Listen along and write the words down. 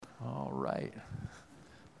right.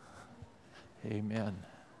 Amen.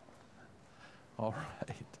 All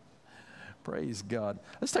right. Praise God.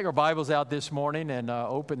 Let's take our Bibles out this morning and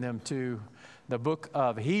open them to the book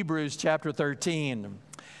of Hebrews chapter 13.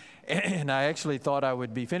 And I actually thought I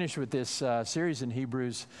would be finished with this series in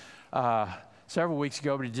Hebrews several weeks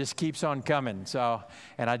ago, but it just keeps on coming. So,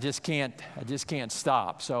 and I just can't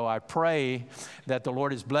stop. So I pray that the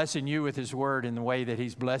Lord is blessing you with His Word in the way that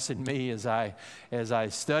He's blessing me as I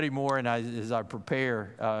study more and as I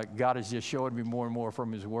prepare. God is just showing me more and more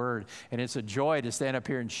from His Word, and it's a joy to stand up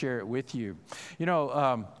here and share it with you. You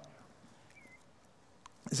know,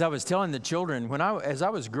 as I was telling the children, as I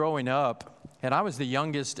was growing up. And I was the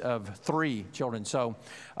youngest of 3 children. So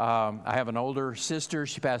I have an older sister.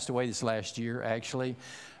 She passed away this last year, actually.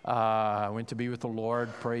 I went to be with the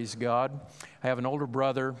Lord. Praise God. I have an older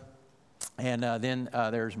brother. And then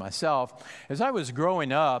there's myself. As I was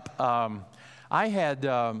growing up, let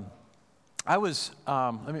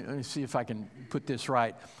me see if I can put this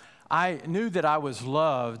right. I knew that I was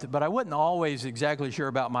loved, but I wasn't always exactly sure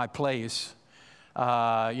about my place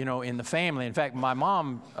in the family. In fact, my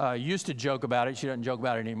mom used to joke about it. She doesn't joke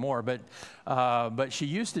about it anymore, but she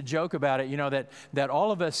used to joke about it, that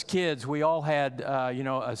all of us kids, we all had,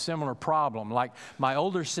 a similar problem. Like my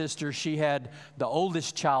older sister, she had the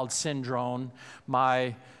oldest child syndrome.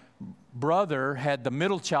 My brother had the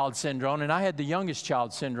middle child syndrome, and I had the youngest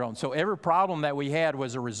child syndrome. So every problem that we had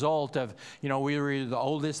was a result of, we were either the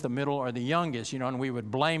oldest, the middle, or the youngest, and we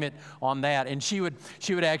would blame it on that. And she would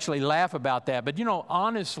actually laugh about that. But,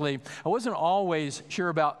 honestly, I wasn't always sure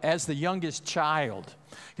about as the youngest child,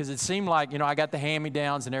 because it seemed like, I got the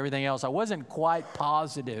hand-me-downs and everything else. I wasn't quite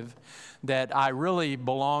positive that I really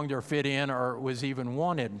belonged or fit in or was even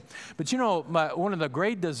wanted. But, one of the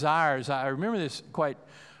great desires, I remember this quite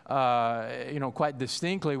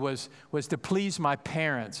distinctly, was to please my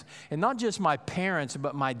parents. And not just my parents,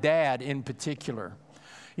 but my dad in particular.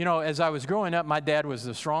 As I was growing up, my dad was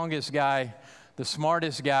the strongest guy, the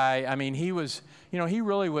smartest guy. I mean, he was, he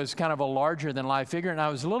really was kind of a larger-than-life figure, and I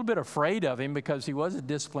was a little bit afraid of him because he was a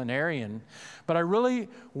disciplinarian. But I really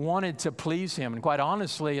wanted to please him. And quite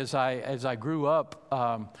honestly, as I grew up,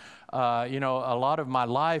 a lot of my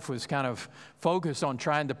life was kind of focused on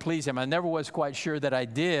trying to please him. I never was quite sure that I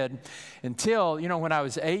did until, when I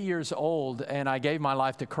was 8 years old and I gave my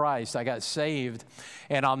life to Christ. I got saved,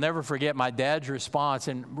 and I'll never forget my dad's response.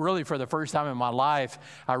 And really, for the first time in my life,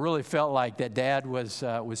 I really felt like that Dad was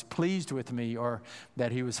pleased with me, or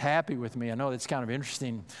that he was happy with me. I know that's kind of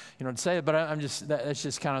interesting, to say it, but that's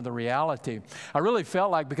just kind of the reality. I really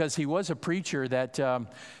felt like, because he was a preacher,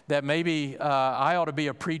 that maybe I ought to be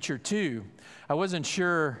a preacher too. I wasn't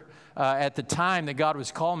sure at the time that God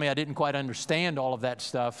was calling me. I didn't quite understand all of that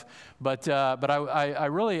stuff, but I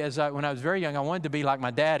really, when I was very young, I wanted to be like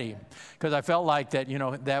my daddy, because I felt like that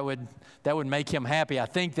that would make him happy. I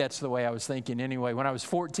think that's the way I was thinking anyway. When I was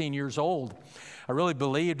 14 years old, I really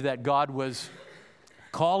believed that God was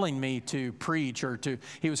calling me to preach,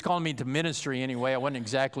 he was calling me to ministry anyway. I wasn't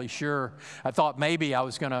exactly sure. I thought maybe I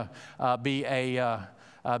was going to be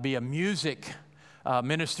a music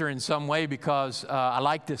minister in some way, because I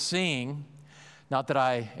like to sing. Not that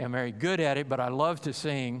I am very good at it, but I love to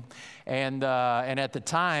sing. And at the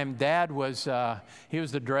time, Dad was he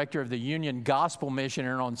was the director of the Union Gospel Mission,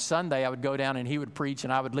 and on Sunday I would go down and he would preach,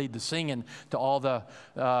 and I would lead the singing to all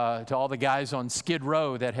the guys on Skid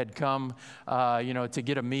Row that had come to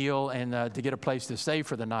get a meal and to get a place to stay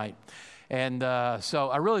for the night. And so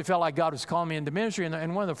I really felt like God was calling me into ministry.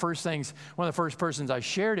 And one of the first persons I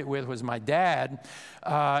shared it with was my dad.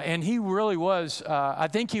 And he really was, I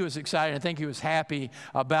think he was excited. I think he was happy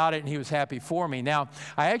about it, and he was happy for me. Now,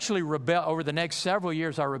 I actually rebelled. Over the next several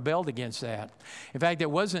years, I rebelled against that. In fact, it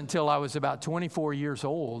wasn't until I was about 24 years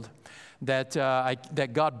old that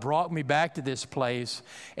God brought me back to this place,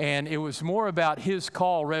 and it was more about His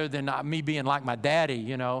call rather than me being like my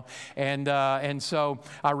daddy, And so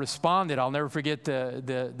I responded. I'll never forget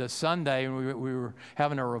the Sunday, and we were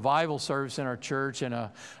having a revival service in our church, and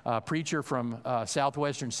a preacher from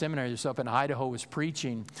Southwestern Seminary that's up in Idaho was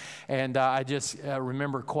preaching, and I just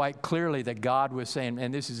remember quite clearly that God was saying,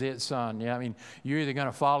 "And this is it, son. You're either going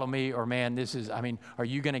to follow me, or man, are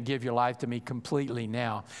you going to give your life to me completely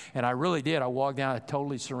now?" And I really did. I walked down. I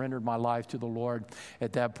totally surrendered my life to the Lord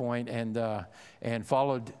at that point, and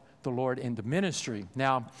followed the Lord into ministry.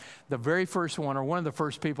 Now, the very first one, or one of the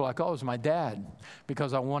first people I called was my dad,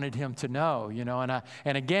 because I wanted him to know,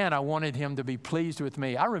 and again, I wanted him to be pleased with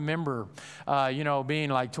me. I remember, being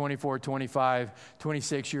like 24, 25,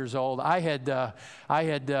 26 years old. I had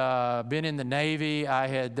been in the Navy. I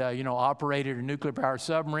had, operated a nuclear power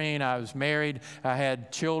submarine. I was married. I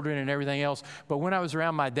had children and everything else. But when I was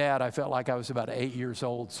around my dad, I felt like I was about 8 years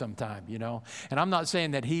old sometime, And I'm not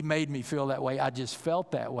saying that he made me feel that way. I just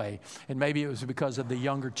felt that way. And maybe it was because of the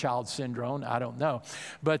younger child syndrome. I don't know.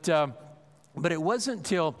 But it wasn't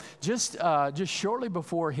until just shortly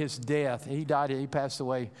before his death, he died, he passed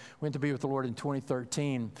away, went to be with the Lord in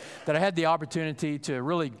 2013, that I had the opportunity to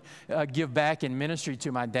really give back in ministry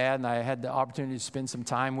to my dad, and I had the opportunity to spend some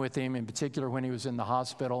time with him, in particular when he was in the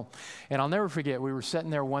hospital. And I'll never forget, we were sitting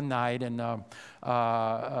there one night, and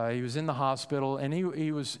he was in the hospital, and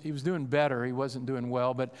he was doing better. He wasn't doing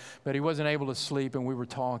well, but he wasn't able to sleep, and we were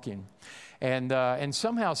talking. And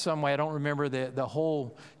somehow, some way, I don't remember the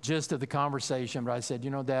whole gist of the conversation, but I said,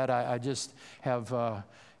 Dad, I just have,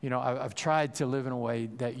 I've tried to live in a way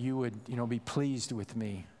that you would, be pleased with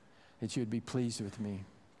me, that you would be pleased with me.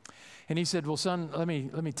 And he said, well, son, let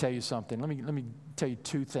me tell you something. Let me tell you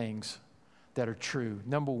two things that are true.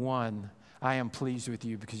 Number one, I am pleased with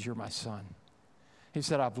you because you're my son. He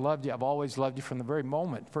said, I've loved you. I've always loved you from the very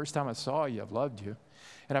moment. First time I saw you, I've loved you.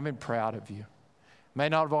 And I've been proud of you. May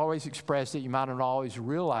not have always expressed it. You might not always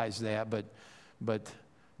realize that, but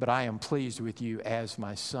I am pleased with you as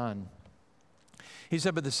my son. He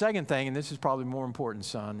said, but the second thing, and this is probably more important,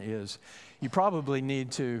 son, is you probably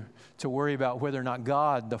need to worry about whether or not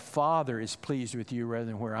God, the Father, is pleased with you rather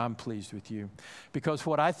than where I'm pleased with you. Because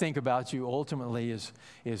what I think about you ultimately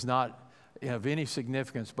is not of any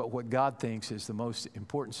significance, but what God thinks is the most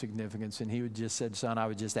important significance. And he would just said, son, I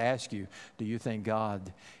would just ask you, do you think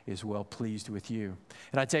God is well pleased with you?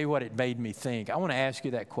 And I tell you what, it made me think. I want to ask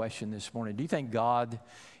you that question this morning. Do you think God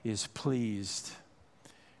is pleased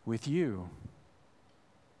with you?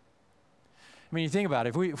 I mean, you think about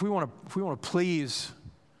it. If we want to please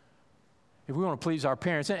our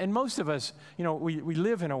parents, and most of us, we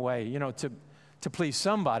live in a way, to please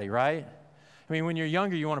somebody, right? I mean, when you're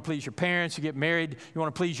younger, you want to please your parents. You get married, you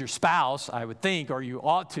want to please your spouse, I would think, or you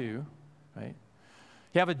ought to, right?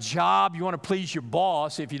 You have a job, you want to please your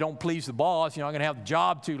boss. If you don't please the boss, you're not going to have the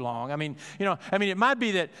job too long. I mean, it might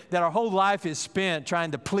be that our whole life is spent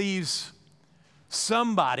trying to please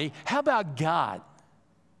somebody. How about God?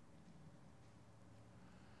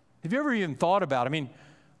 Have you ever even thought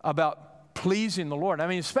about pleasing the Lord? I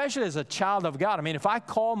mean, especially as a child of God. I mean, if I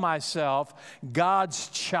call myself God's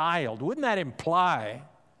child, wouldn't that imply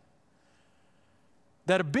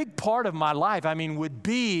that a big part of my life, would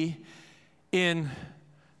be in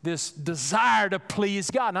this desire to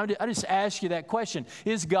please God? And I just ask you that question.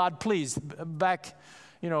 Is God pleased? Back,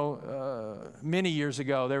 many years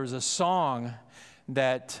ago, there was a song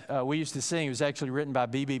that we used to sing. It was actually written by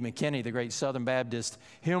B.B. McKinney, the great Southern Baptist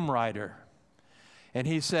hymn writer. And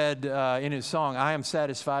he said in his song, I am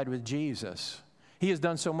satisfied with Jesus. He has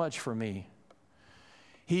done so much for me.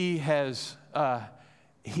 He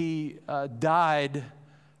died.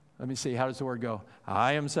 Let me see, how does the word go?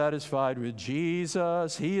 I am satisfied with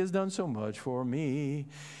Jesus. He has done so much for me.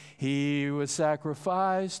 He was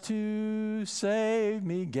sacrificed to save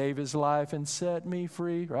me, gave his life and set me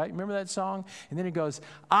free, right? Remember that song? And then he goes,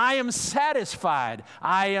 I am satisfied.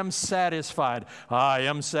 I am satisfied. I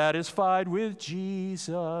am satisfied with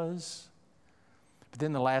Jesus. But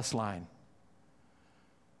then the last line.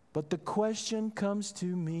 But the question comes to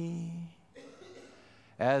me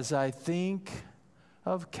as I think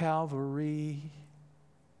of Calvary,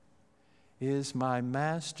 is my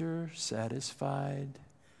master satisfied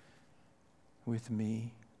with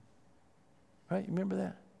me? Right? Remember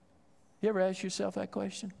that? You ever ask yourself that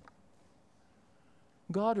question?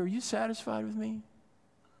 God, are you satisfied with me?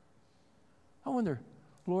 I wonder,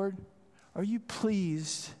 Lord, are you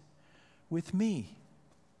pleased with me?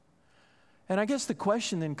 And I guess the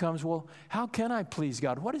question then comes, well, how can I please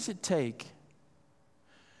God? What does it take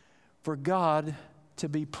for God to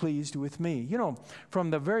be pleased with me?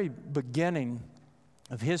 From the very beginning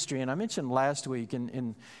of history, and I mentioned last week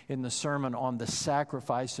in the sermon on the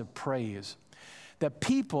sacrifice of praise, that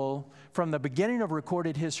people from the beginning of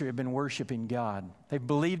recorded history have been worshiping God. They've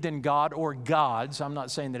believed in God or gods. I'm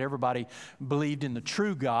not saying that everybody believed in the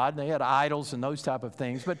true God. They had idols and those type of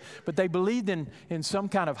things, but they believed in some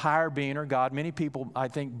kind of higher being or God. Many people, I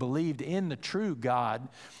think, believed in the true God.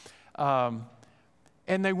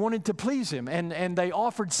 And they wanted to please him, and they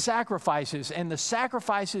offered sacrifices, and the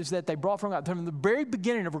sacrifices that they brought from God, from the very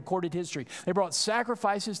beginning of recorded history, they brought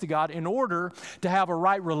sacrifices to God in order to have a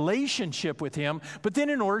right relationship with him, but then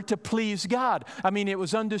in order to please God. I mean, it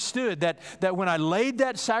was understood that when I laid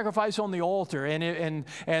that sacrifice on the altar, and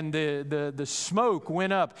the smoke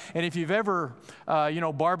went up, and if you've ever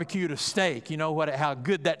barbecued a steak, you know how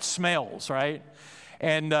good that smells, right?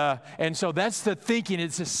 And so that's the thinking.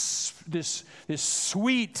 It's this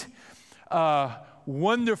sweet,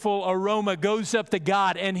 wonderful aroma goes up to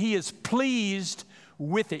God, and he is pleased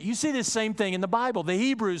with it. You see the same thing in the Bible. The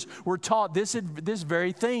Hebrews were taught this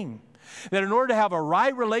very thing. That in order to have a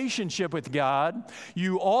right relationship with God,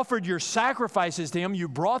 you offered your sacrifices to him. You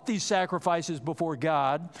brought these sacrifices before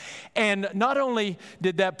God. And not only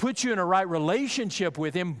did that put you in a right relationship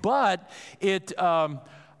with him, but it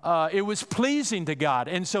was pleasing to God.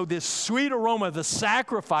 And so this sweet aroma of the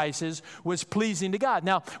sacrifices was pleasing to God.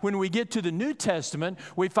 Now, when we get to the New Testament,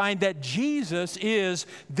 we find that Jesus is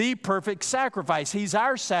the perfect sacrifice. He's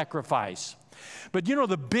our sacrifice. But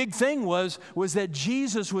the big thing was that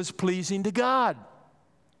Jesus was pleasing to God.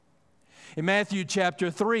 In Matthew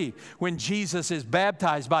chapter 3, when Jesus is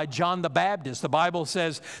baptized by John the Baptist, the Bible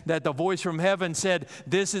says that the voice from heaven said,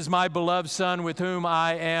 "This is my beloved Son with whom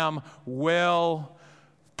I am well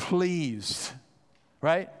pleased."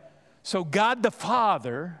 Right? So God the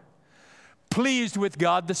Father pleased with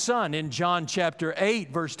God the Son. In John chapter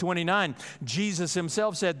 8, verse 29, Jesus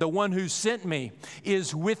himself said, "The one who sent me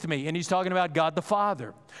is with me." And he's talking about God the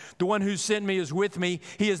Father. "The one who sent me is with me.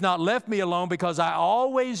 He has not left me alone because I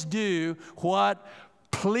always do what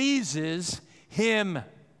pleases him."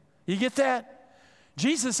 You get that?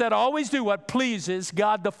 Jesus said, "I always do what pleases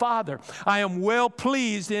God the Father. I am well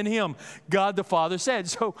pleased in him," God the Father said.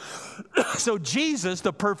 So Jesus,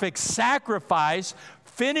 the perfect sacrifice,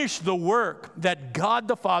 finished the work that God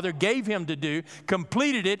the Father gave him to do,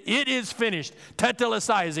 completed it. It is finished.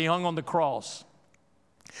 Tetelestai, as he hung on the cross.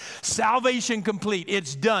 Salvation complete.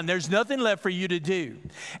 It's done. There's nothing left for you to do.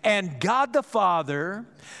 And God the Father,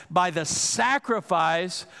 by the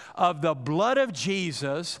sacrifice of the blood of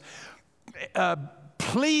Jesus,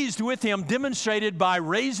 pleased with him, demonstrated by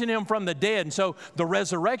raising him from the dead. And so the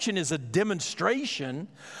resurrection is a demonstration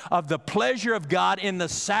of the pleasure of God in the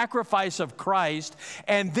sacrifice of Christ.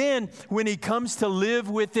 And then when he comes to live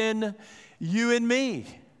within you and me.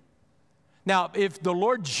 Now, if the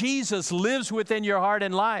Lord Jesus lives within your heart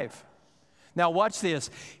and life, now watch this.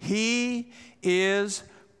 He is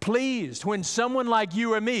pleased. When someone like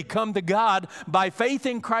you or me come to God by faith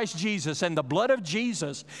in Christ Jesus, and the blood of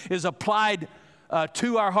Jesus is applied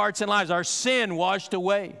to our hearts and lives, our sin washed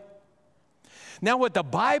away. Now what the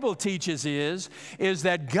Bible teaches is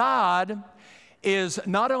that God is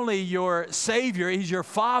not only your Savior, he's your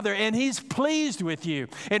Father, and he's pleased with you.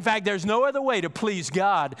 In fact, there's no other way to please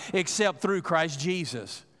God except through Christ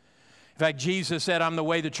Jesus. In fact, Jesus said, "I'm the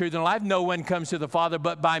way, the truth, and the life. No one comes to the Father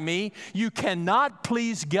but by me." You cannot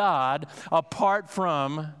please God apart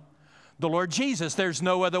from the Lord Jesus. There's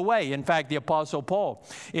no other way. In fact, the Apostle Paul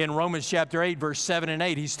in Romans chapter 8, verse 7 and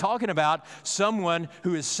 8, he's talking about someone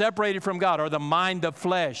who is separated from God, or the mind of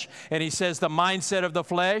flesh. And he says the mindset of the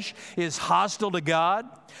flesh is hostile to God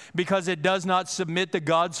because it does not submit to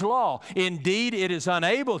God's law. Indeed, it is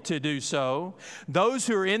unable to do so. Those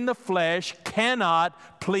who are in the flesh cannot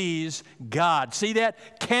please God. See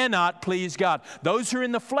that? Cannot please God. Those who are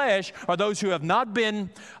in the flesh are those who have not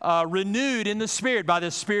been renewed in the Spirit, by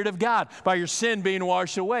the Spirit of God, by your sin being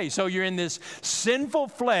washed away. So you're in this sinful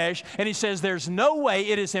flesh, and he says there's no way,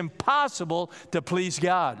 it is impossible to please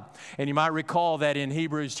God. And you might recall that in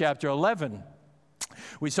Hebrews chapter 11,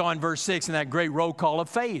 we saw in verse 6 in that great roll call of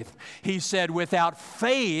faith. He said, without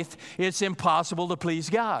faith, it's impossible to please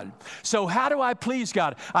God. So how do I please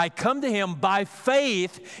God? I come to him by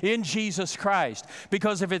faith in Jesus Christ.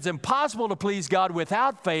 Because if it's impossible to please God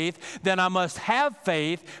without faith, then I must have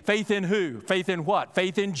faith. Faith in who? Faith in what?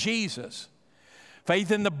 Faith in Jesus.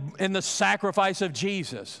 Faith in the sacrifice of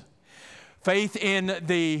Jesus. Faith in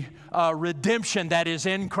the redemption that is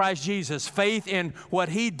in Christ Jesus. Faith in what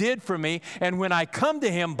he did for me. And when I come to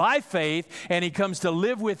him by faith and he comes to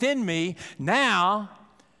live within me, now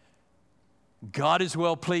God is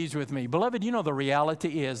well pleased with me. Beloved, you know the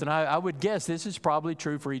reality is, and I would guess this is probably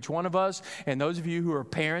true for each one of us, and those of you who are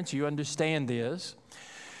parents, you understand this.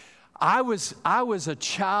 I was a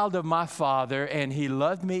child of my Father, and he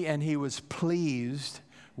loved me and he was pleased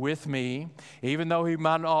with me, even though he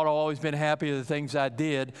might not have always been happy with the things I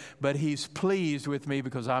did, but he's pleased with me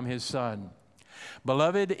because I'm his son.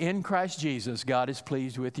 Beloved, in Christ Jesus, God is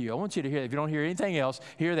pleased with you. I want you to hear that. If you don't hear anything else,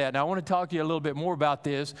 hear that. Now, I want to talk to you a little bit more about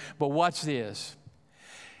this, but watch this.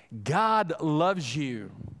 God loves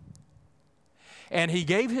you. And He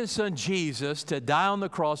gave His Son Jesus to die on the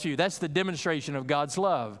cross for you. That's the demonstration of God's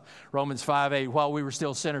love. Romans 5:8, while we were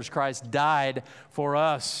still sinners, Christ died for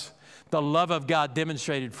us. The love of God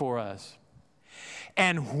demonstrated for us.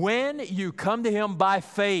 And when you come to Him by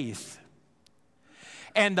faith,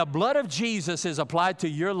 and the blood of Jesus is applied to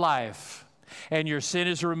your life, and your sin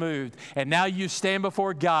is removed, and now you stand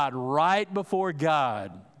before God, right before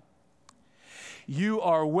God, you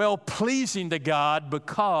are well-pleasing to God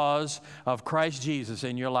because of Christ Jesus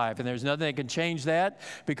in your life. And there's nothing that can change that,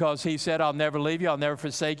 because He said, I'll never leave you, I'll never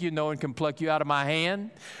forsake you, no one can pluck you out of my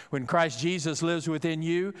hand. When Christ Jesus lives within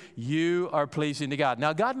you, you are pleasing to God.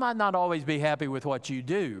 Now, God might not always be happy with what you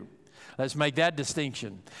do. Let's make that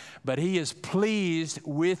distinction. But He is pleased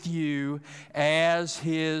with you as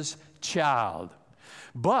His child.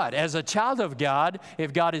 But as a child of God,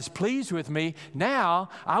 if God is pleased with me, now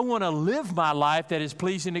I want to live my life that is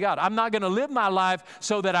pleasing to God. I'm not going to live my life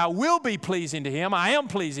so that I will be pleasing to Him. I am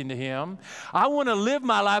pleasing to Him. I want to live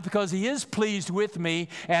my life because He is pleased with me,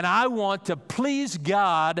 and I want to please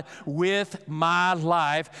God with my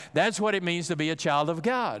life. That's what it means to be a child of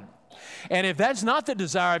God. And if that's not the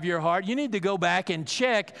desire of your heart, you need to go back and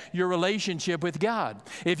check your relationship with God.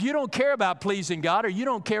 If you don't care about pleasing God, or you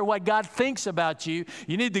don't care what God thinks about you,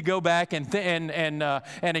 you need to go back and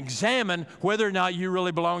examine whether or not you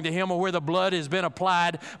really belong to Him, or where the blood has been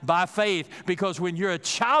applied by faith. Because when you're a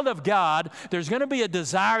child of God, there's going to be a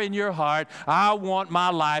desire in your heart, I want my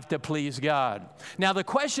life to please God. Now, the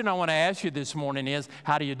question I want to ask you this morning is,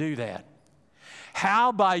 how do you do that?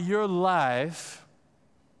 How by your life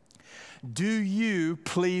do you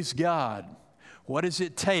please God? What does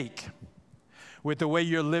it take with the way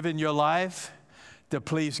you're living your life to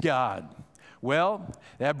please God? Well,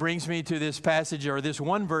 that brings me to this passage, or this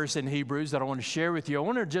one verse in Hebrews that I want to share with you. I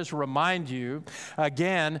want to just remind you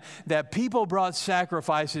again that people brought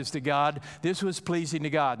sacrifices to God. This was pleasing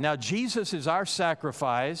to God. Now, Jesus is our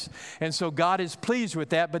sacrifice, and so God is pleased with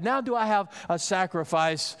that. But now do I have a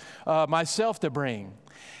sacrifice myself to bring?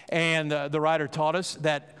 And the writer taught us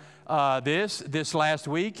that this last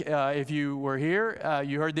week, if you were here,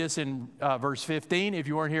 you heard this in verse 15. If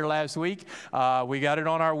you weren't here last week, we got it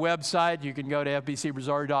on our website. You can go to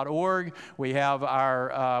fbcbrazoria.org. We have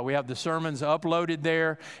the sermons uploaded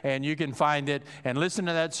there, and you can find it and listen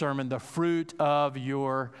to that sermon, The Fruit of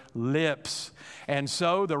Your Lips. And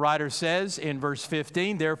so the writer says in verse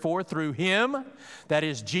 15, therefore through Him, that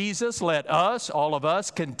is Jesus, let us, all of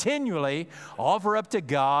us, continually offer up to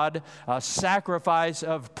God a sacrifice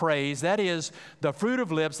of praise. That is the fruit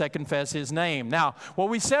of lips that confess His name. Now, what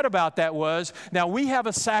we said about that was, now we have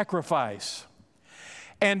a sacrifice.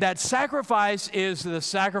 And that sacrifice is the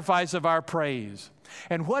sacrifice of our praise.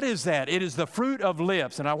 And what is that? It is the fruit of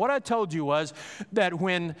lips. And what I told you was that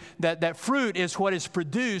when that fruit is what is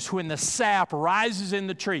produced when the sap rises in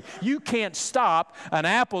the tree. You can't stop an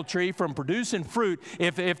apple tree from producing fruit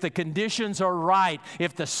if the conditions are right,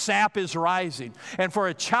 if the sap is rising. And for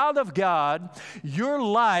a child of God, your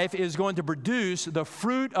life is going to produce the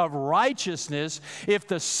fruit of righteousness if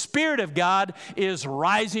the Spirit of God is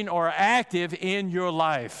rising or active in your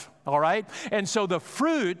life. All right? And so the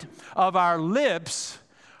fruit of our lips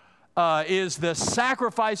is the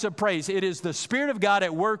sacrifice of praise. It is the Spirit of God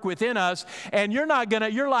at work within us, and your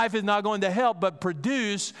life is not going to help but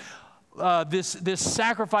produce this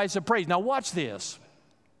sacrifice of praise. Now watch this.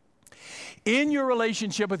 In your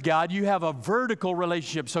relationship with God, you have a vertical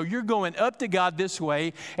relationship. So you're going up to God this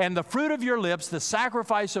way, and the fruit of your lips, the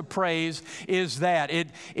sacrifice of praise, is that.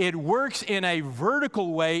 It works in a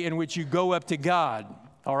vertical way in which you go up to God.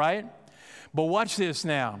 All right? But watch this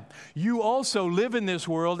now. You also live in this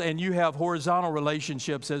world, and you have horizontal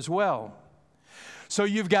relationships as well. So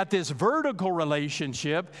you've got this vertical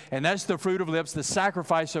relationship, and that's the fruit of lips, the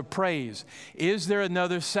sacrifice of praise. Is there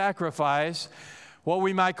another sacrifice? What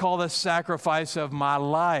we might call the sacrifice of my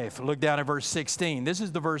life. Look down at verse 16. This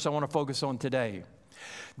is the verse I want to focus on today.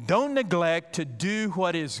 Don't neglect to do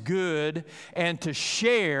what is good and to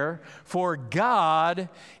share, for God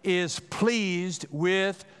is pleased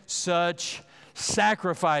with such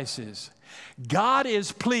sacrifices. God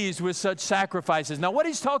is pleased with such sacrifices. Now, what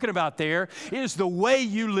he's talking about there is the way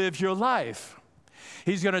you live your life.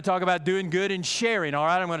 He's going to talk about doing good and sharing. All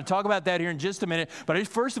right, I'm going to talk about that here in just a minute. But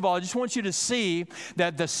first of all, I just want you to see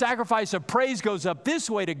that the sacrifice of praise goes up this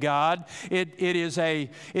way to God. It is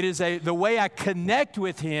the way I connect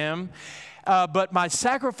with Him. But my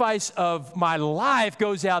sacrifice of my life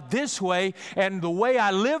goes out this way, and the way I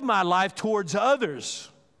live my life towards others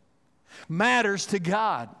matters to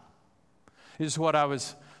God. This is what I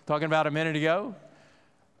was talking about a minute ago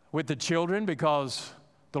with the children, because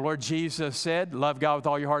The Lord Jesus said, love God with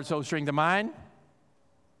all your heart, soul, strength, and mind.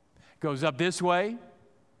 Goes up this way.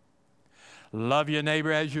 Love your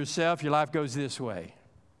neighbor as yourself. Your life goes this way.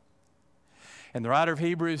 And the writer of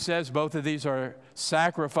Hebrews says both of these are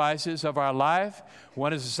sacrifices of our life.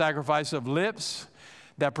 One is a sacrifice of lips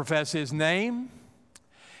that profess His name,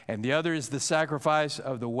 and the other is the sacrifice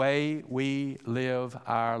of the way we live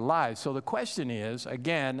our lives. So the question is,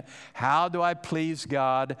 again, how do I please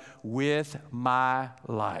God with my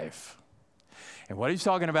life? And what he's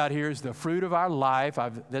talking about here is the fruit of our life.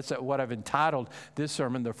 That's what I've entitled this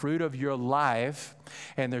sermon, The Fruit of Your Life.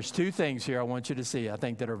 And there's two things here I want you to see, I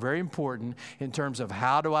think, that are very important in terms of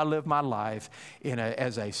how do I live my life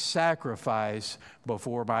as a sacrifice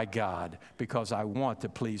before my God, because I want to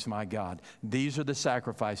please my God. These are the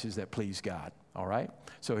sacrifices that please God, all right?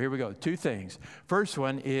 So here we go, two things. First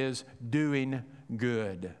one is doing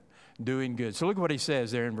good, doing good. So look at what he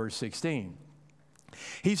says there in verse 16.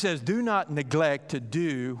 He says, do not neglect to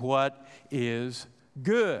do what is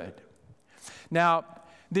good. Now,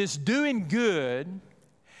 this doing good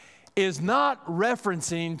is not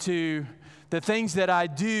referencing to the things that I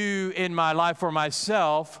do in my life for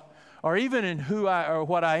myself or even in who I or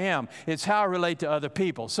what I am. It's how I relate to other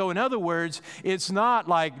people. So in other words, it's not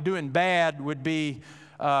like doing bad would be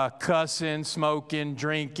cussing, smoking,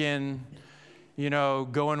 drinking,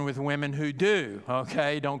 going with women who do,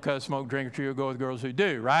 okay? Don't cuss, smoke, drink, or chew, or go with girls who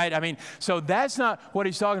do, right? I mean, so that's not what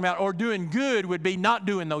he's talking about. Or doing good would be not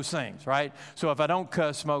doing those things, right? So if I don't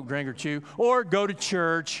cuss, smoke, drink, or chew, or go to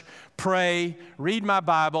church, pray, read my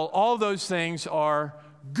Bible, all those things are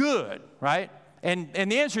good, right? And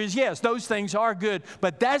the answer is yes, those things are good,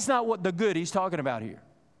 but that's not what the good he's talking about here.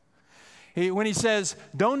 When he says,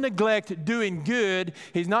 don't neglect doing good,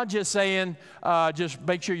 he's not just saying, just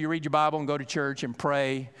make sure you read your Bible and go to church and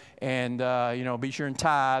pray and, be sure and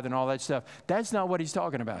tithe and all that stuff. That's not what he's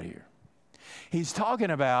talking about here. He's talking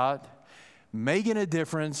about making a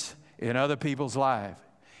difference in other people's life.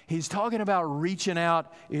 He's talking about reaching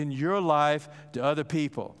out in your life to other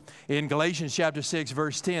people. In Galatians chapter 6,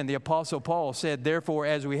 verse 10, the Apostle Paul said, therefore,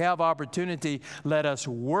 as we have opportunity, let us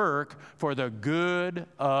work for the good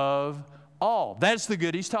of all. That's the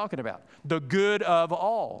good he's talking about. The good of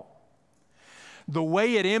all. The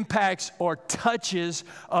way it impacts or touches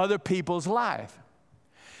other people's life.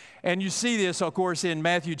 And you see this, of course, in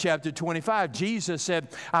Matthew chapter 25. Jesus said,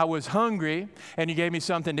 I was hungry and you gave me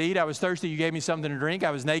something to eat. I was thirsty, you gave me something to drink.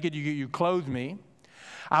 I was naked, you clothed me.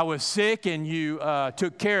 I was sick and you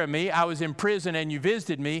took care of me. I was in prison and you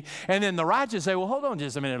visited me. And then the righteous say, well, hold on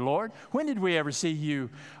just a minute, Lord. When did we ever see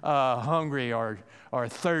you hungry or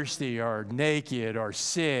thirsty or naked or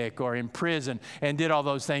sick or in prison and did all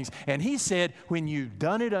those things? And he said, when you've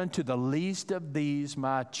done it unto the least of these,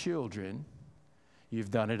 my children,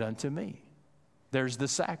 you've done it unto me. There's the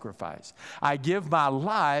sacrifice. I give my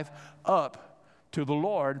life up to the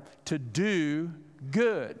Lord to do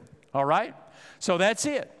good. All right? So that's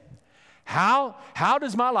it. How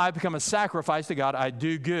does my life become a sacrifice to God? I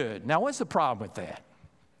do good. Now, what's the problem with that?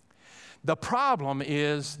 The problem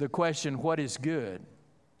is the question, what is good?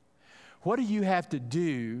 What do you have to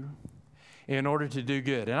do in order to do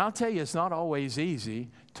good? And I'll tell you, it's not always easy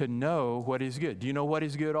to know what is good. Do you know what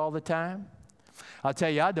is good all the time? I'll tell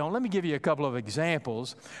you, I don't. Let me give you a couple of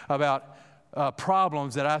examples about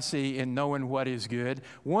problems that I see in knowing what is good.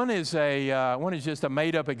 One is just a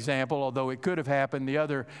made-up example, although it could have happened. The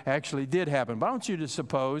other actually did happen. But I want you to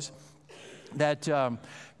suppose that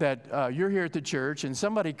you're here at the church and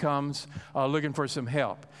somebody comes looking for some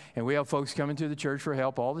help. And we have folks coming to the church for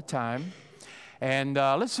help all the time. And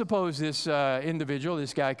let's suppose this individual,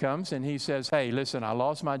 this guy comes and he says, hey, listen, I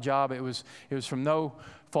lost my job. It was from no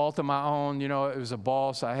fault of my own. It was a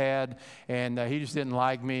boss I had, and he just didn't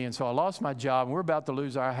like me. And so I lost my job. And we're about to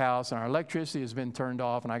lose our house, and our electricity has been turned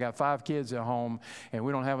off, and I got 5 kids at home, and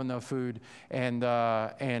we don't have enough food, and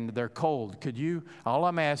they're cold. All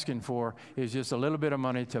I'm asking for is just a little bit of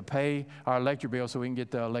money to pay our electric bill so we can get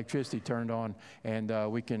the electricity turned on, and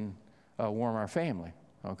we can warm our family,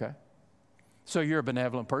 okay? So you're a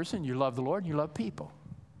benevolent person. You love the Lord. You love people.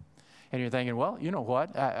 And you're thinking, well, you know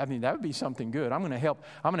what? I mean, that would be something good. I'm going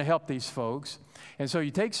to help these folks. And so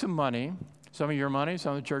you take some money, some of your money,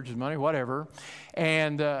 some of the church's money, whatever,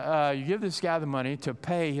 and you give this guy the money to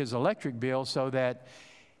pay his electric bill so that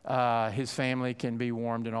his family can be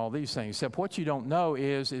warmed and all these things. Except what you don't know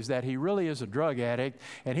is that he really is a drug addict,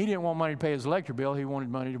 and he didn't want money to pay his electric bill. He wanted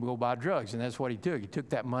money to go buy drugs, and that's what he took. He took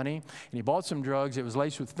that money, and he bought some drugs. It was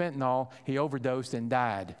laced with fentanyl. He overdosed and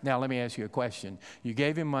died. Now, let me ask you a question. You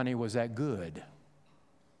gave him money. Was that good?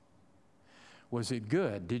 Was it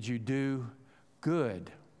good? Did you do good?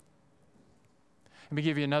 Let me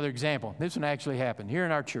give you another example. This one actually happened here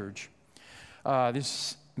in our church.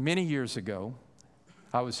 This many years ago.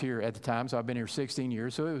 I was here at the time, so I've been here 16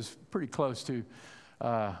 years, so it was pretty close to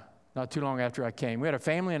not too long after I came. We had a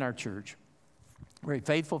family in our church, very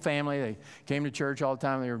faithful family. They came to church all the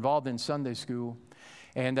time. They were involved in Sunday school.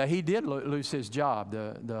 And he did lose his job.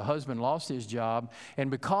 The husband lost his job. And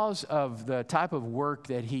because of the type of work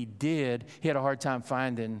that he did, he had a hard time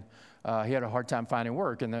finding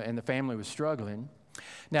work, and the family was struggling.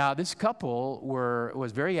 Now, this couple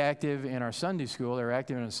was very active in our Sunday school. They were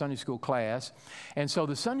active in a Sunday school class. And so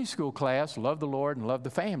the Sunday school class loved the Lord and loved the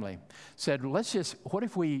family. Said, what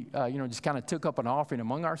if we, just kind of took up an offering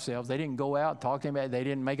among ourselves. They didn't go out, talk to him about it. They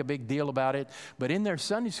didn't make a big deal about it. But in their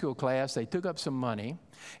Sunday school class, they took up some money.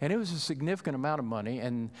 And it was a significant amount of money.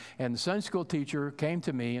 And the Sunday school teacher came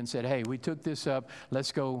to me and said, hey, we took this up.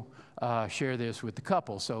 Let's go share this with the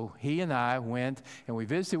couple. So he and I went and we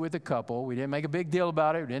visited with the couple. We didn't make a big deal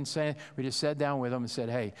about it. We just sat down with them and said,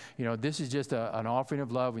 hey, this is just an offering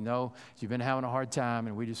of love. We know you've been having a hard time,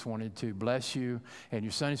 and we just wanted to bless you and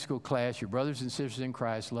your Sunday school class. Your brothers and sisters in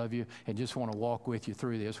Christ love you and just want to walk with you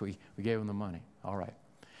through this. We gave them the money. All right.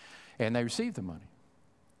 And they received the money.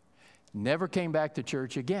 Never came back to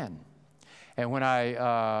church again. And when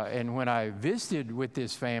I visited with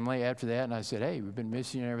this family after that, and I said, hey, we've been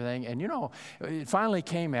missing you and everything. And, it finally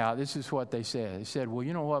came out. This is what they said. They said, well,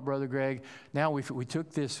 you know what, Brother Greg? Now we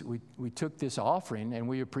took this offering, and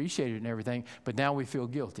we appreciated it and everything, but now we feel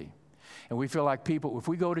guilty. And we feel like people, if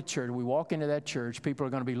we go to church, we walk into that church, people are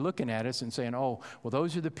going to be looking at us and saying, oh, well,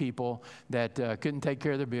 those are the people that couldn't take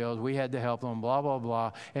care of their bills. We had to help them, blah, blah,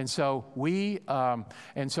 blah. And so we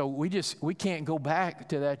can't go back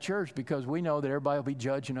to that church because we know that everybody will be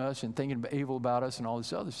judging us and thinking evil about us and all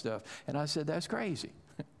this other stuff. And I said, that's crazy.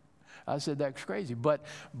 But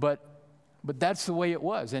that's the way it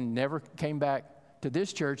was, and never came back to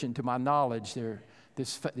this church. And to my knowledge,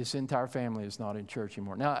 this entire family is not in church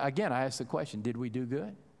anymore. Now, again, I asked the question, did we do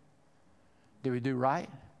good? Did we do right?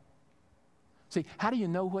 See, how do you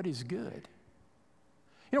know what is good?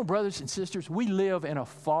 Brothers and sisters, we live in a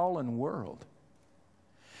fallen world.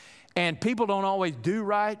 And people don't always do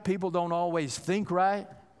right. People don't always think right.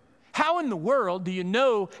 How in the world do you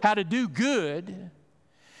know how to do good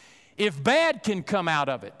if bad can come out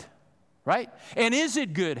of it? Right? And is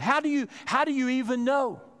it good? How do you even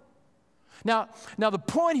know? Now the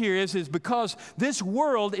point here is because this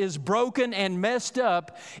world is broken and messed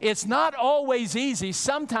up, it's not always easy.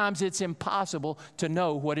 Sometimes it's impossible to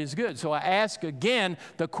know what is good. So I ask again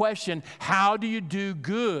the question, how do you do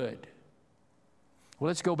good? Well,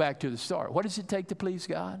 let's go back to the start. What does it take to please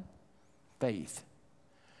God? Faith.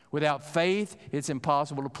 Without faith, it's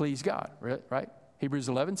impossible to please God, right? Hebrews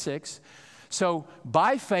 11:6. So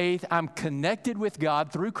by faith, I'm connected with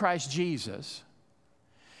God through Christ Jesus.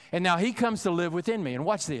 And now he comes to live within me. And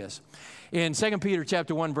watch this. In 2 Peter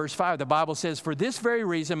chapter 1, verse 5, the Bible says, for this very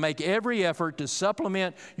reason, make every effort to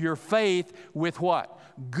supplement your faith with what?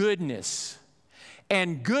 Goodness.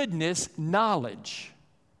 And goodness, knowledge.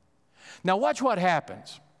 Now watch what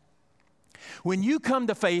happens. When you come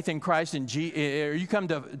to faith in Christ, or you come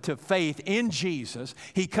to faith in Jesus,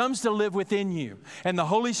 he comes to live within you. And the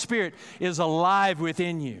Holy Spirit is alive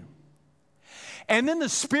within you. And then the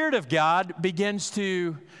Spirit of God begins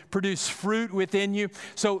to produce fruit within you.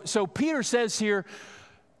 So Peter says here,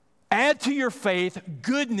 add to your faith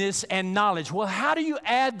goodness and knowledge. Well, how do you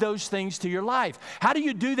add those things to your life? How do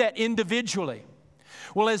you do that individually?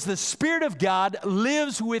 Well, as the Spirit of God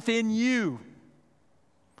lives within you.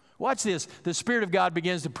 Watch this. The Spirit of God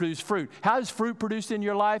begins to produce fruit. How is fruit produced in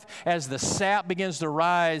your life? As the sap begins to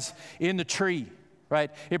rise in the tree.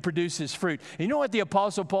 Right? It produces fruit. And you know what the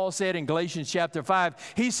Apostle Paul said in Galatians chapter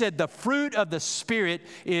 5? He said the fruit of the Spirit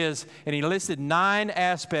is, and he listed 9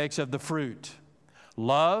 aspects of the fruit.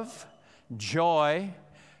 Love, joy,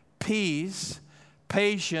 peace,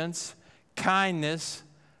 patience, kindness.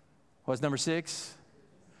 What's number 6?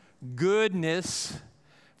 Goodness,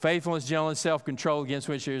 faithfulness, gentleness, self-control, against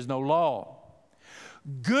which there is no law.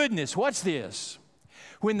 Goodness, watch this.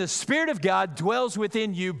 When the Spirit of God dwells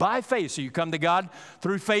within you by faith, so you come to God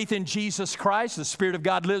through faith in Jesus Christ, the Spirit of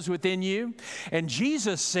God lives within you. And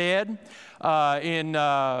Jesus said in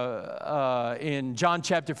John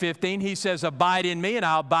chapter 15, he says, abide in me and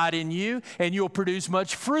I'll abide in you, and you'll produce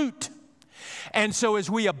much fruit. And so as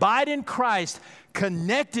we abide in Christ,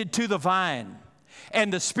 connected to the vine,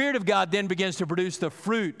 and the Spirit of God then begins to produce the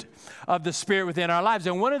fruit of the Spirit within our lives.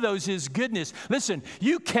 And one of those is goodness. Listen,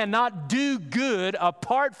 you cannot do good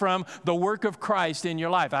apart from the work of Christ in your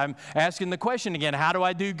life. I'm asking the question again, how do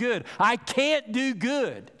I do good? I can't do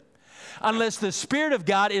good unless the Spirit of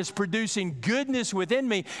God is producing goodness within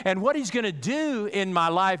me. And what He's going to do in my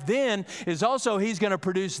life then is also He's going to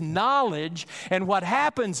produce knowledge. And what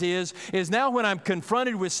happens is now when I'm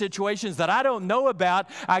confronted with situations that I don't know about,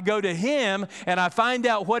 I go to Him and I find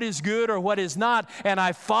out what is good or what is not, and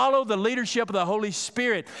I follow the leadership of the Holy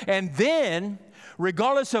Spirit. And then,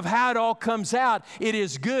 regardless of how it all comes out, it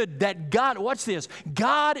is good that God, watch this,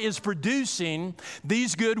 God is producing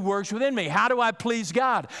these good works within me. How do I please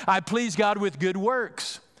God? I please God with good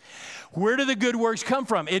works. Where do the good works come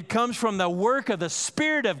from? It comes from the work of the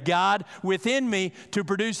Spirit of God within me to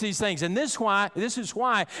produce these things. And this is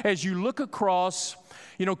why, as you look across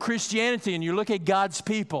Christianity, and you look at God's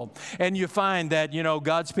people, and you find that,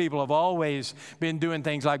 God's people have always been doing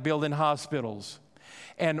things like building hospitals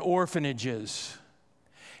and orphanages,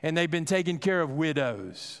 and they've been taking care of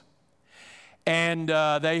widows, and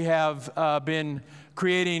they have been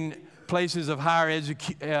creating places of higher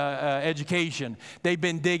education. They've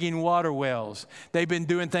been digging water wells. They've been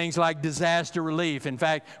doing things like disaster relief. In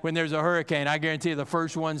fact, when there's a hurricane, I guarantee you the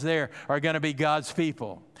first ones there are going to be God's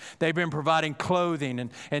people. They've been providing clothing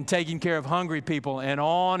and taking care of hungry people, and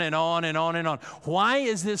on and on and on and on. Why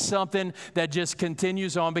is this something that just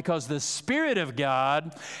continues on? Because the Spirit of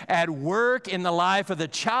God at work in the life of the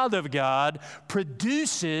child of God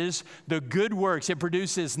produces the good works. It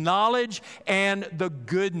produces knowledge and the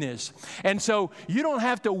goodness. And so you don't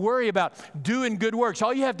have to worry about doing good works.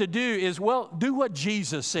 All you have to do is, do what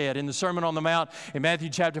Jesus said in the Sermon on the Mount. In Matthew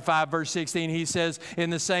chapter 5, verse 16, He says, in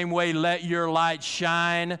the same way, let your light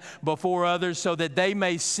shine before others so that they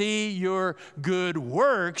may see your good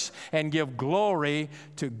works and give glory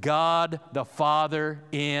to God the Father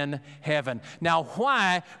in heaven. Now,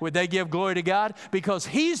 why would they give glory to God? Because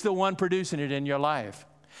He's the one producing it in your life.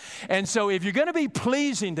 And so if you're going to be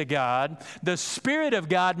pleasing to God, the Spirit of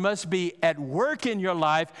God must be at work in your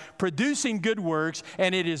life, producing good works,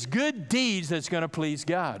 and it is good deeds that's going to please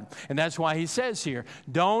God. And that's why He says here,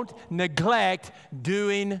 don't neglect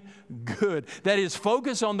doing good. That is,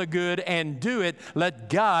 focus on the good and do it. Let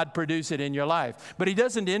God produce it in your life. But He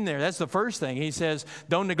doesn't end there. That's the first thing. He says,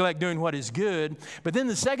 don't neglect doing what is good. But then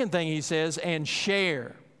the second thing He says, and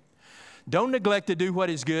share. Don't neglect to do what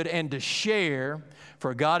is good and to share,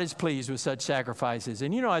 for God is pleased with such sacrifices.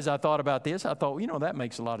 And as I thought about this, I thought, that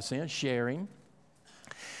makes a lot of sense, sharing.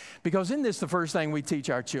 Because isn't this the first thing we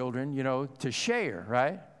teach our children, to share,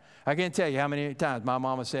 right? I can't tell you how many times my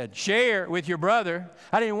mama said, share with your brother.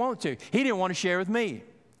 I didn't want to. He didn't want to share with me.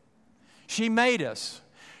 She made us.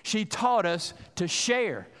 She taught us to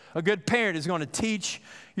share. A good parent is going to teach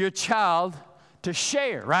your child to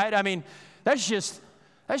share, right? I mean, that's just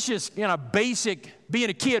basic being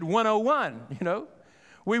a kid 101,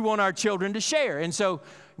 We want our children to share. And so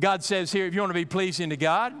God says here, if you want to be pleasing to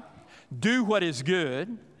God, do what is good.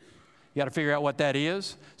 You got to figure out what that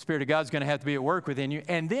is. The Spirit of God's going to have to be at work within you.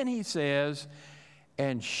 And then He says,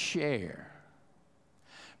 and share.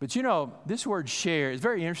 But this word share is a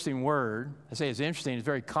very interesting word. I say it's interesting. It's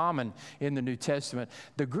very common in the New Testament.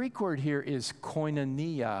 The Greek word here is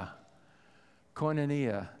koinonia.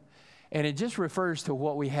 Koinonia. And it just refers to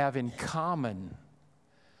what we have in common.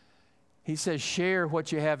 He says, share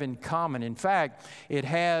what you have in common. In fact, it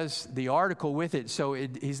has the article with it. So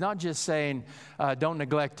he's not just saying, don't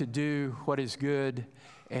neglect to do what is good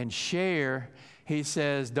and share. He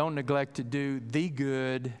says, don't neglect to do the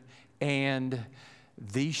good and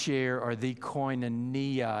the share, or the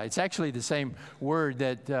koinonia. It's actually the same word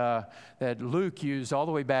that Luke used all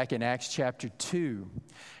the way back in Acts chapter 2.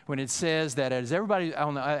 When it says that as everybody,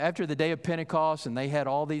 after the day of Pentecost, and they had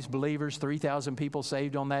all these believers, 3,000 people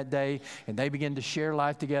saved on that day, and they began to share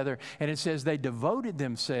life together. And it says they devoted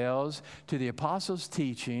themselves to the apostles'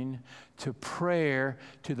 teaching, to prayer,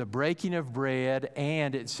 to the breaking of bread,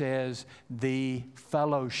 and it says the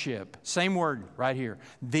fellowship. Same word right here,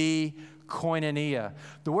 the koinonia.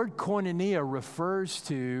 The word koinonia refers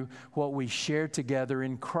to what we share together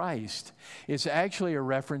in Christ. It's actually a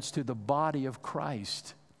reference to the body of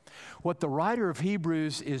Christ. What the writer of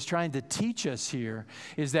Hebrews is trying to teach us here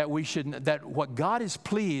is that that what God is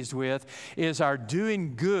pleased with is our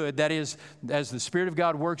doing good. That is, as the Spirit of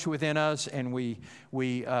God works within us and we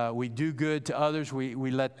do good to others, we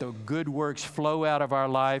let the good works flow out of our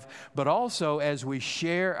life, but also as we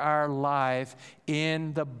share our life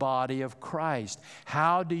in the body of Christ.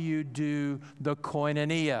 How do you do the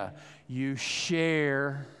koinonia? You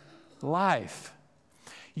share life.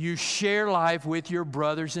 You share life with your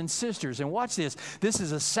brothers and sisters. And watch this. This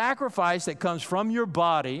is a sacrifice that comes from your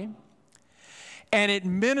body, and it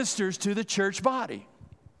ministers to the church body.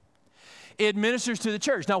 it ministers to the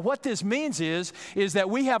church. Now, what this means is that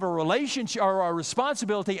we have a relationship or a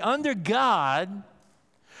responsibility under God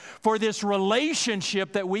for this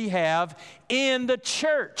relationship that we have in the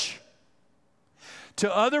church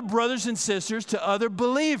to other brothers and sisters, to other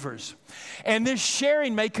believers. And this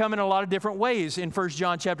sharing may come in a lot of different ways. In 1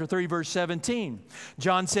 John chapter 3, verse 17,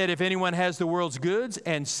 John said, if anyone has the world's goods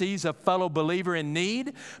and sees a fellow believer in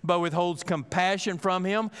need, but withholds compassion from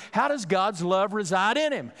him, how does God's love reside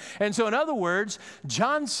in him? And so in other words,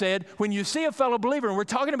 John said, when you see a fellow believer, and we're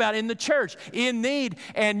talking about in the church, in need,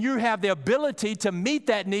 and you have the ability to meet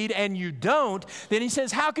that need and you don't, then he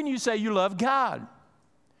says, how can you say you love God?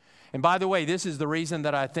 And by the way, this is the reason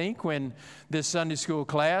that I think when this Sunday school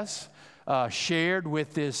class shared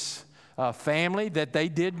with this family that they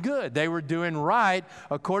did good. They were doing right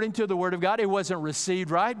according to the Word of God. It wasn't received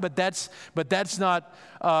right, but that's not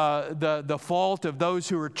the fault of those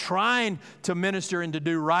who are trying to minister and to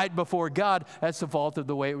do right before God. That's the fault of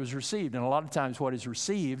the way it was received. And a lot of times what is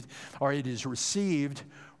received, or it is received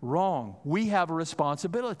wrong. We have a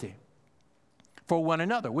responsibility for one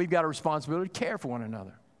another. We've got a responsibility to care for one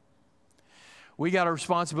another. We got a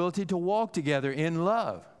responsibility to walk together in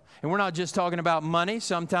love. And we're not just talking about money.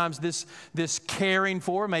 Sometimes this caring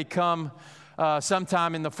for may come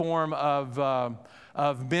sometime in the form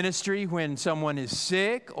of ministry when someone is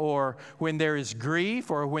sick, or when there is grief,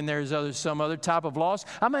 or when there is some other type of loss.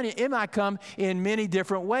 It might come in many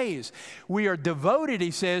different ways. We are devoted,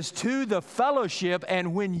 he says, to the fellowship.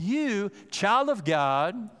 And when you, child of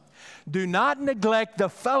God, do not neglect the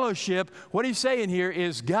fellowship, what he's saying here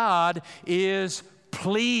is God is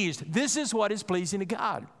pleased. This is what is pleasing to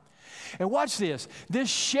God. And watch this. This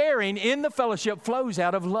sharing in the fellowship flows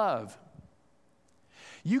out of love.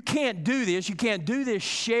 You can't do this. You can't do this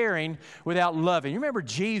sharing without loving. You remember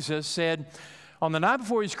Jesus said on the night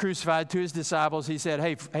before he was crucified to his disciples, he said,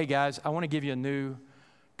 hey guys, I want to give you a new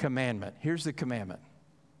commandment. Here's the commandment.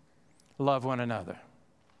 Love one another.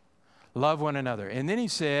 Love one another. And then he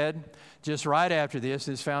said, just right after this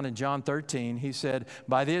is found in John 13, he said,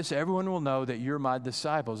 by this everyone will know that you're my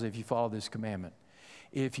disciples if you follow this commandment,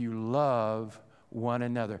 if you love one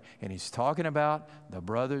another. And he's talking about the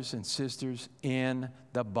brothers and sisters in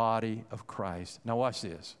the body of Christ. Now watch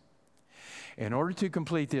this. In order to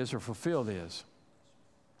complete this or fulfill this,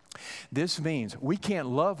 this means we can't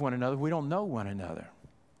love one another if we don't know one another.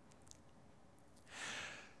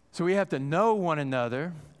 So we have to know one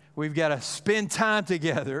another. We've got to spend time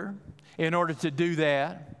together in order to do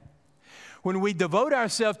that. When we devote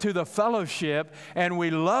ourselves to the fellowship and we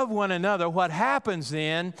love one another, what happens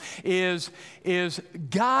then is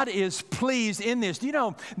God is pleased in this. Do you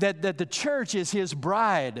know that the church is his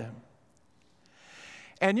bride?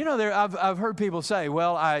 And you know, I've heard people say,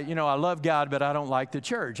 well, I love God, but I don't like the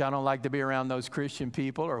church. I don't like to be around those Christian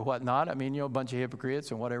people or whatnot. I mean, a bunch of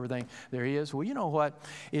hypocrites and whatever thing there is. Well, you know what?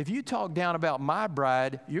 If you talk down about my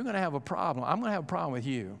bride, you're going to have a problem. I'm going to have a problem with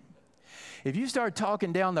you. If you start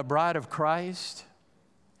talking down the bride of Christ,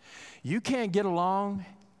 you can't get along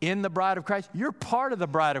in the bride of Christ. You're part of the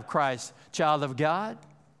bride of Christ, child of God.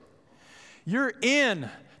 You're in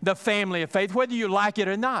the family of faith, whether you like it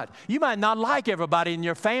or not. You might not like everybody in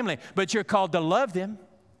your family, but you're called to love them.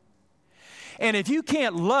 And if you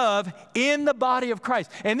can't love in the body of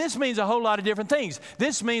Christ, and this means a whole lot of different things.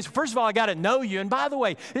 This means, first of all, I got to know you. And by the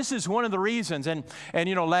way, this is one of the reasons. And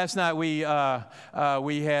last night we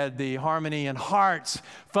had the Harmony and Hearts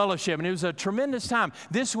Fellowship, and it was a tremendous time.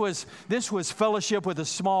 This was fellowship with a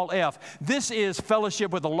small f. This is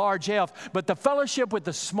fellowship with a large F, but the fellowship with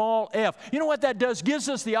the small f. You know what that does? Gives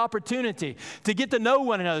us the opportunity to get to know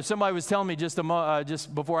one another. Somebody was telling me just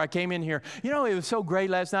before I came in here, it was so great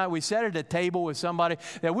last night. We sat at a table with somebody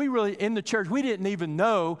that we really, in the church, we didn't even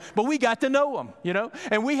know, but we got to know them,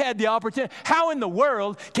 and we had the opportunity. How in the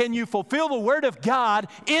world can you fulfill the Word of God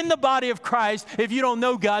in the body of Christ if you don't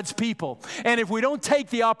know God's people? And if we don't take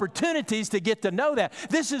the opportunities to get to know that,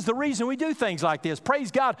 this is the reason we do things like this.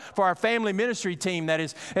 Praise God for our family ministry team that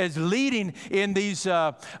is leading in these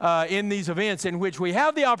events in which we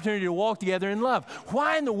have the opportunity to walk together in love.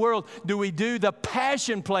 Why in the world do we do the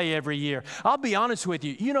Passion Play every year? I'll be honest with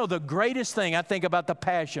you. The greatest thing I think about the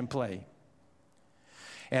Passion Play,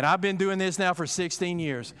 and I've been doing this now for 16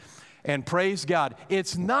 years, and praise God,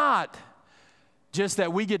 it's not just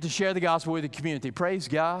that we get to share the gospel with the community. Praise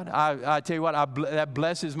God. I tell you what, that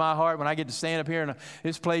blesses my heart when I get to stand up here, and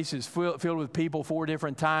this place is filled with people 4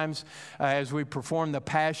 different times as we perform the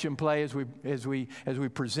Passion Play, as we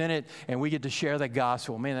present it, and we get to share the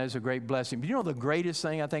gospel. Man, that is a great blessing. But the greatest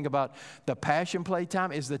thing I think about the Passion Play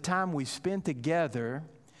time is the time we spend together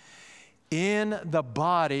in the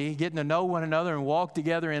body, getting to know one another and walk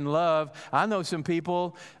together in love. I know some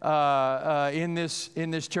people in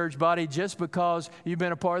this church body just because you've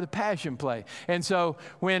been a part of the Passion Play. And so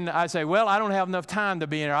when I say, well, I don't have enough time to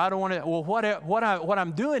be in there, I don't want to, well, what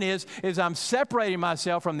I'm doing is I'm separating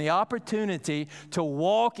myself from the opportunity to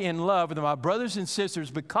walk in love with my brothers and sisters,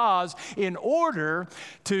 because in order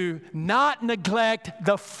to not neglect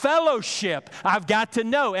the fellowship, I've got to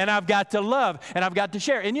know, and I've got to love, and I've got to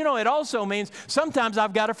share. And it also means sometimes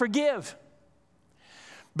I've got to forgive,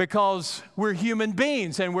 because we're human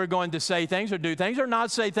beings and we're going to say things or do things or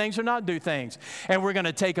not say things or not do things. And we're going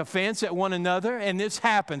to take offense at one another, and this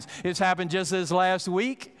happens. It's happened just this last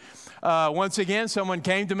week. Once again, someone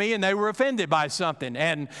came to me and they were offended by something.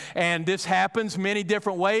 And this happens many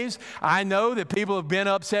different ways. I know that people have been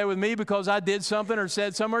upset with me because I did something or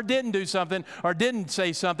said something or didn't do something or didn't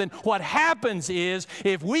say something. What happens is,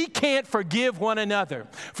 if we can't forgive one another,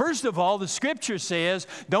 first of all, the Scripture says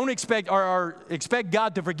don't expect or expect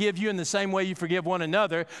God to forgive you in the same way you forgive one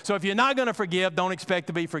another. So if you're not going to forgive, don't expect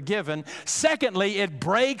to be forgiven. Secondly, it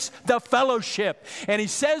breaks the fellowship. And he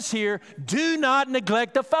says here, do not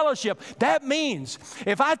neglect the fellowship. That means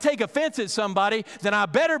if I take offense at somebody, then I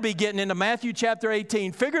better be getting into Matthew chapter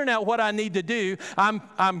 18, figuring out what I need to do.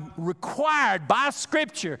 I'm required by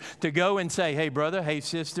Scripture to go and say, hey, brother, hey,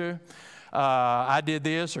 sister, I did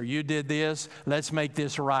this or you did this. Let's make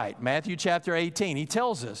this right. Matthew chapter 18, he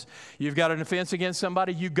tells us, you've got an offense against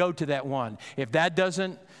somebody, you go to that one. If that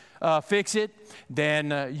doesn't fix it,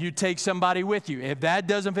 then you take somebody with you. If that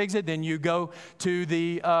doesn't fix it, then you go to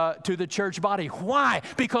the church body. Why?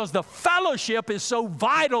 Because the fellowship is so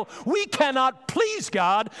vital. We cannot please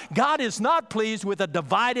God. God is not pleased with a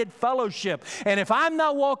divided fellowship. And if I'm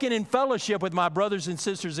not walking in fellowship with my brothers and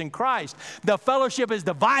sisters in Christ, the fellowship is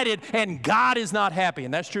divided and God is not happy.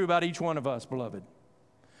 And that's true about each one of us, beloved.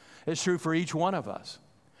 It's true for each one of us.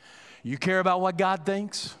 You care about what God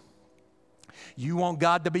thinks? You want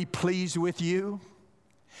God to be pleased with you?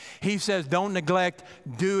 He says, don't neglect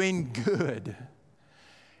doing good,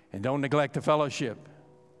 and don't neglect the fellowship.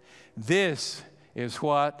 This is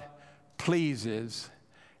what pleases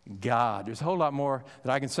God. There's a whole lot more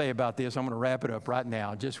that I can say about this. I'm going to wrap it up right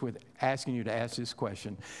now just with asking you to ask this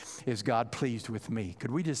question. Is God pleased with me?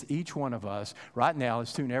 Could we just, each one of us, right now,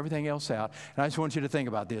 let's tune everything else out. And I just want you to think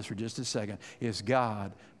about this for just a second. Is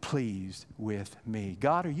God pleased with me?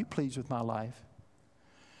 God, are you pleased with my life?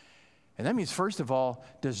 And that means, first of all,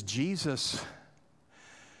 does Jesus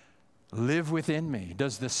live within me?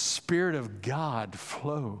 Does the Spirit of God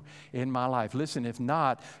flow in my life? Listen, if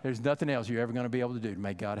not, there's nothing else you're ever going to be able to do to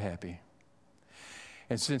make God happy.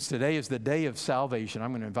 And since today is the day of salvation,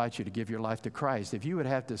 I'm going to invite you to give your life to Christ. If you would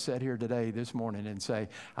have to sit here today, this morning, and say,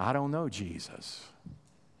 I don't know Jesus,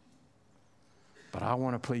 but I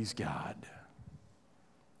want to please God.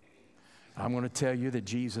 I'm going to tell you that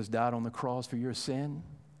Jesus died on the cross for your sin,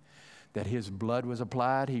 that His blood was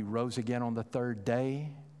applied. He rose again on the third day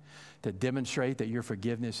to demonstrate that your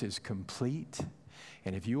forgiveness is complete.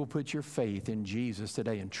 And if you will put your faith in Jesus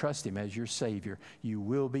today and trust Him as your Savior, you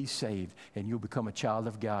will be saved and you'll become a child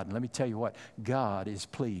of God. And let me tell you what, God is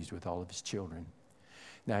pleased with all of His children.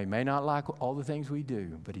 Now, He may not like all the things we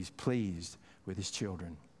do, but He's pleased with His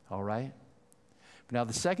children. All right? Now,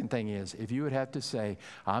 the second thing is, if you would have to say,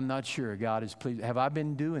 I'm not sure God is pleased. Have I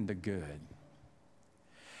been doing the good?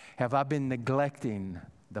 Have I been neglecting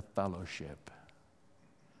the fellowship?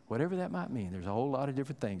 Whatever that might mean, there's a whole lot of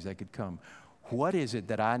different things that could come. What is it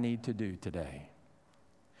that I need to do today?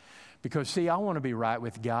 Because, see, I want to be right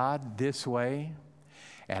with God this way,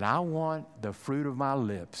 and I want the fruit of my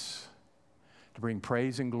lips to bring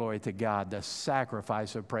praise and glory to God, the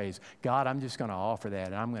sacrifice of praise. God, I'm just going to offer that,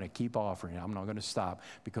 and I'm going to keep offering it. I'm not going to stop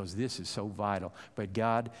because this is so vital. But,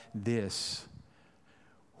 God, this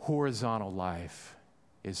horizontal life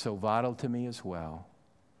is so vital to me as well.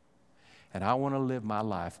 And I want to live my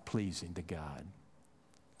life pleasing to God.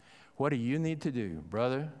 What do you need to do,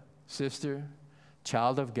 brother, sister,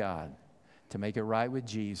 child of God, to make it right with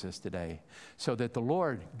Jesus today, so that the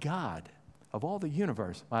Lord God of all the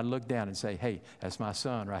universe might look down and say, hey, that's my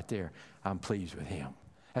son right there. I'm pleased with him.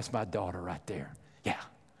 That's my daughter right there. Yeah,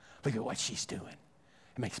 look at what she's doing.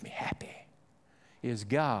 It makes me happy. Is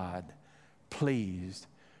God pleased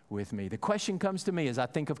with me? The question comes to me as I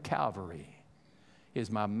think of Calvary. Is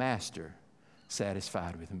my master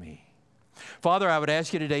satisfied with me? Father, I would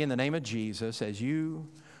ask you today in the name of Jesus, as you,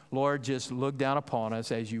 Lord, just look down upon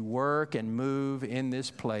us, as you work and move in this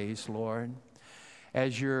place, Lord,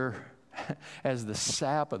 as the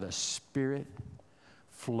sap of the Spirit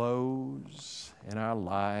flows in our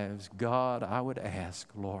lives, God, I would ask,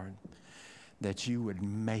 Lord, that you would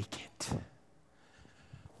make it.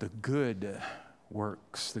 The good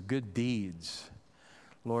works, the good deeds,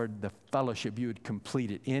 Lord, the fellowship, you would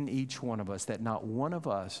complete it in each one of us, that not one of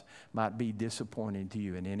us might be disappointing to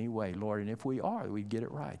you in any way, Lord. And if we are, we'd get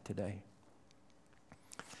it right today.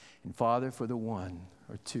 And Father, for the one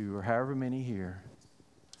or two or however many here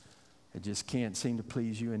that just can't seem to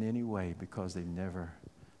please you in any way because they've never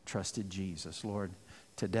trusted Jesus, Lord,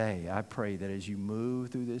 today I pray that as you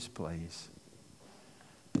move through this place,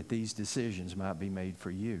 that these decisions might be made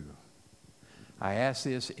for you. I ask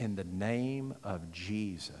this in the name of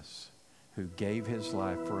Jesus, who gave his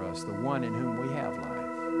life for us, the one in whom we have life.